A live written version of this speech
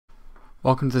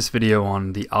Welcome to this video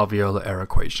on the alveolar air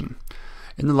equation.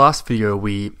 In the last video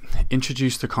we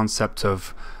introduced the concept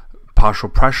of partial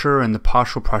pressure and the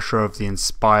partial pressure of the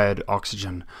inspired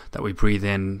oxygen that we breathe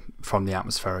in from the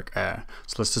atmospheric air.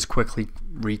 So let's just quickly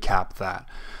recap that.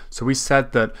 So we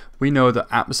said that we know that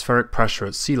atmospheric pressure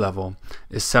at sea level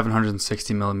is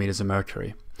 760 millimeters of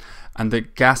mercury, and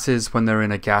that gases, when they're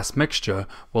in a gas mixture,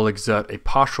 will exert a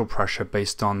partial pressure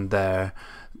based on the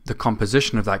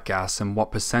composition of that gas and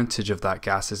what percentage of that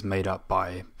gas is made up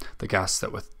by the gas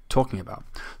that we're talking about.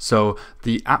 So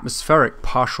the atmospheric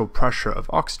partial pressure of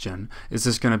oxygen is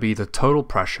just going to be the total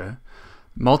pressure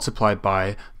multiplied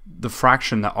by the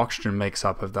fraction that oxygen makes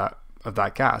up of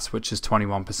that gas, which is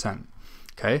 21%.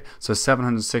 Okay, so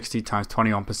 760 times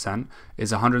 21%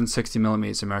 is 160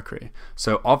 millimeters of mercury.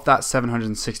 So of that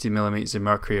 760 millimeters of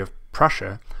mercury of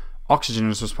pressure, oxygen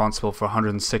is responsible for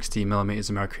 160 millimeters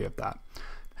of mercury of that.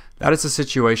 That is the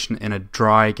situation in a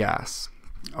dry gas,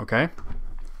 okay?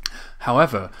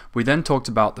 However, we then talked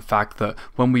about the fact that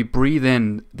when we breathe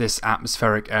in this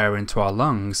atmospheric air into our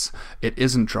lungs, it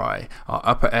isn't dry. Our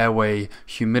upper airway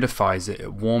humidifies it,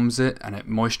 it warms it, and it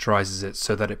moisturizes it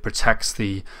so that it protects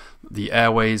the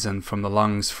airways and from the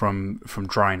lungs from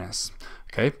dryness,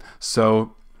 okay?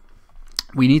 So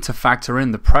we need to factor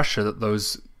in the pressure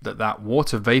that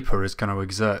water vapor is going to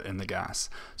exert in the gas.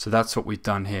 So that's what we've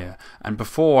done here. And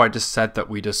before I just said that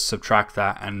we just subtract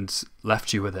that and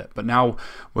left you with it. But now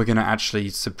we're going to actually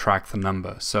subtract the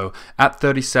number. So at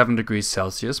 37 degrees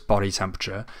Celsius body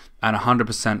temperature and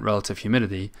 100% relative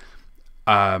humidity,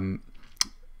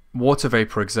 water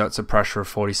vapor exerts a pressure of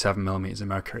 47 millimeters of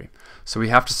mercury. So we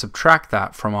have to subtract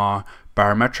that from our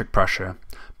barometric pressure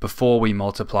before we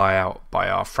multiply out by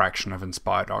our fraction of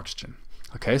inspired oxygen.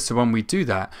 Okay, so when we do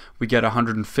that, we get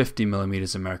 150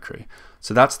 millimeters of mercury.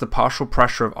 So that's the partial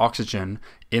pressure of oxygen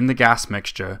in the gas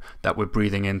mixture that we're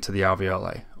breathing into the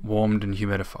alveoli, warmed and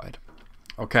humidified.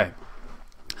 Okay,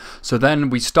 so then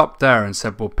we stopped there and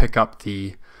said we'll pick up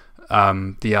the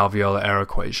alveolar air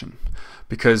equation,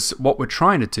 because what we're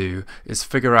trying to do is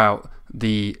figure out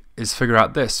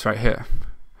this right here.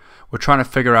 We're trying to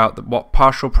figure out what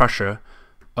partial pressure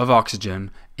of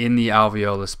oxygen in the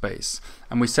alveolar space.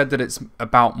 And we said that it's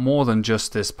about more than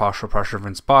just this partial pressure of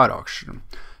inspired oxygen,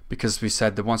 because we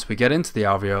said that once we get into the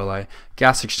alveoli,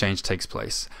 gas exchange takes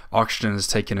place. Oxygen is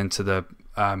taken into the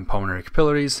pulmonary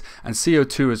capillaries and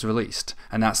CO2 is released,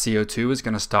 and that CO2 is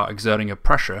going to start exerting a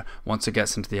pressure once it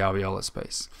gets into the alveolar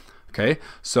space. Okay,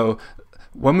 so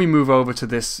when we move over to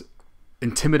this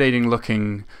intimidating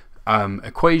looking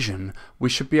equation, we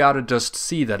should be able to just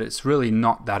see that it's really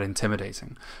not that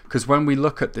intimidating, because when we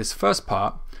look at this first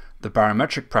part, the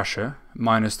barometric pressure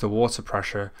minus the water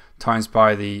pressure times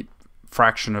by the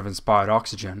fraction of inspired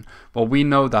oxygen, well, we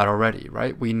know that already,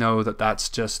 right? We know that that's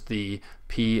just the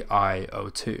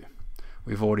PiO2.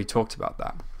 We've already talked about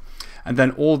that. And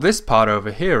then all this part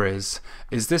over here is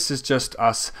this is just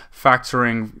us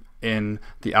factoring in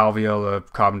the alveolar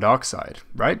carbon dioxide,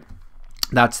 right?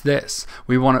 That's this.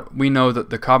 We know that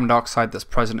the carbon dioxide that's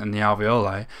present in the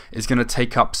alveoli is going to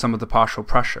take up some of the partial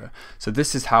pressure. So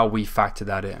this is how we factor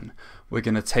that in. We're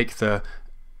going to take the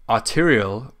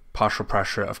arterial partial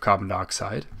pressure of carbon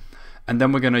dioxide, and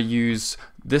then we're going to use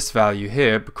this value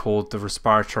here called the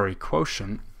respiratory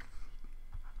quotient.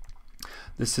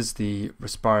 This is the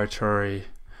respiratory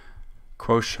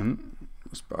quotient.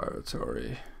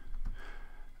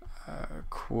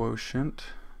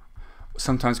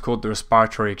 Sometimes called the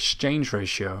respiratory exchange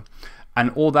ratio, and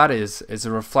all that is a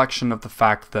reflection of the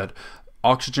fact that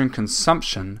oxygen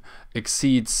consumption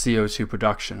exceeds CO2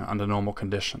 production under normal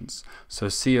conditions. So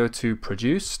CO2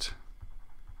 produced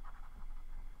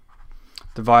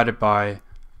divided by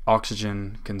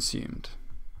oxygen consumed.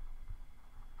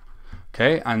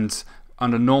 Okay, and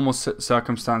under normal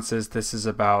circumstances this is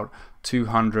about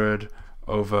 200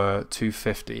 over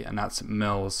 250, and that's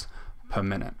mils per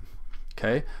minute.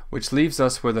 Okay, which leaves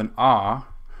us with an R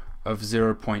of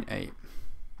 0.8.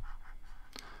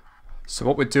 So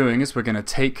what we're doing is we're going to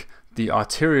take the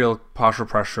arterial partial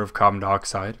pressure of carbon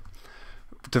dioxide,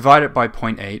 divide it by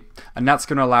 0.8, and that's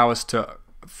going to allow us to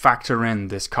factor in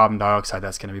this carbon dioxide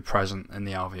that's going to be present in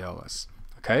the alveolus.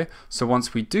 Okay, so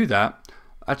once we do that,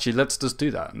 actually let's just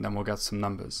do that and then we'll get some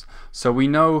numbers. So we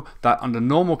know that under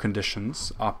normal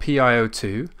conditions, our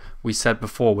PiO2, we said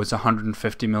before, was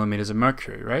 150 millimeters of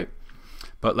mercury, right?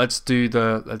 But let's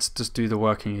just do the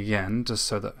working again, just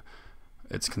so that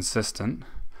it's consistent.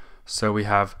 So we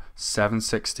have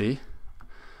 760,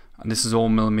 and this is all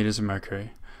millimeters of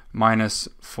mercury, minus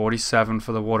 47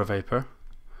 for the water vapor,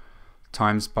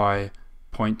 times by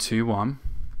 0.21.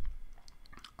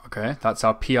 Okay, that's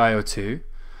our PiO2.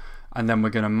 and then we're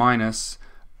going to minus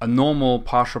a normal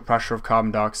partial pressure of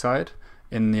carbon dioxide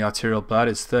in the arterial blood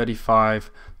is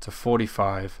 35 to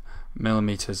 45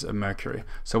 millimeters of mercury.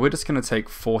 So we're just going to take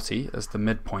 40 as the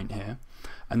midpoint here,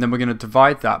 and then we're going to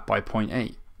divide that by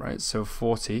 0.8, right? So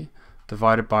 40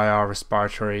 divided by our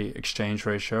respiratory exchange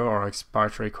ratio, or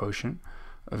respiratory quotient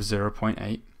of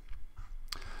 0.8,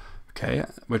 okay,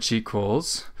 which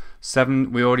equals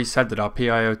 7. We already said that our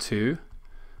PiO2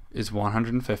 is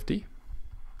 150,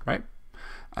 right?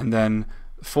 And then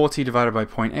 40 divided by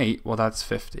 0.8, well, that's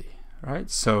 50, right?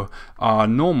 So our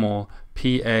normal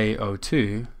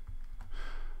PaO2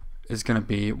 is going to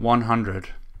be 100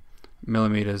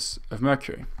 millimeters of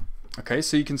mercury. Okay,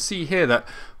 so you can see here that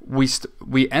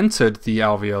we entered the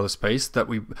alveolar space, that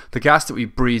the gas that we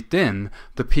breathed in,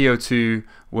 the PO2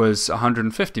 was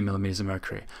 150 millimeters of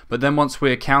mercury. But then once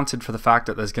we accounted for the fact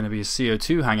that there's going to be a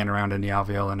CO2 hanging around in the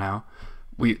alveolar now,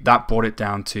 that brought it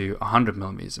down to 100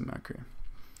 millimeters of mercury.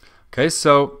 Okay,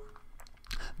 so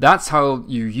that's how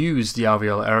you use the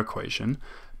alveolar air equation,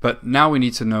 but now we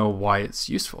need to know why it's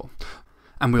useful.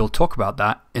 And we'll talk about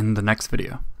that in the next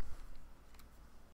video.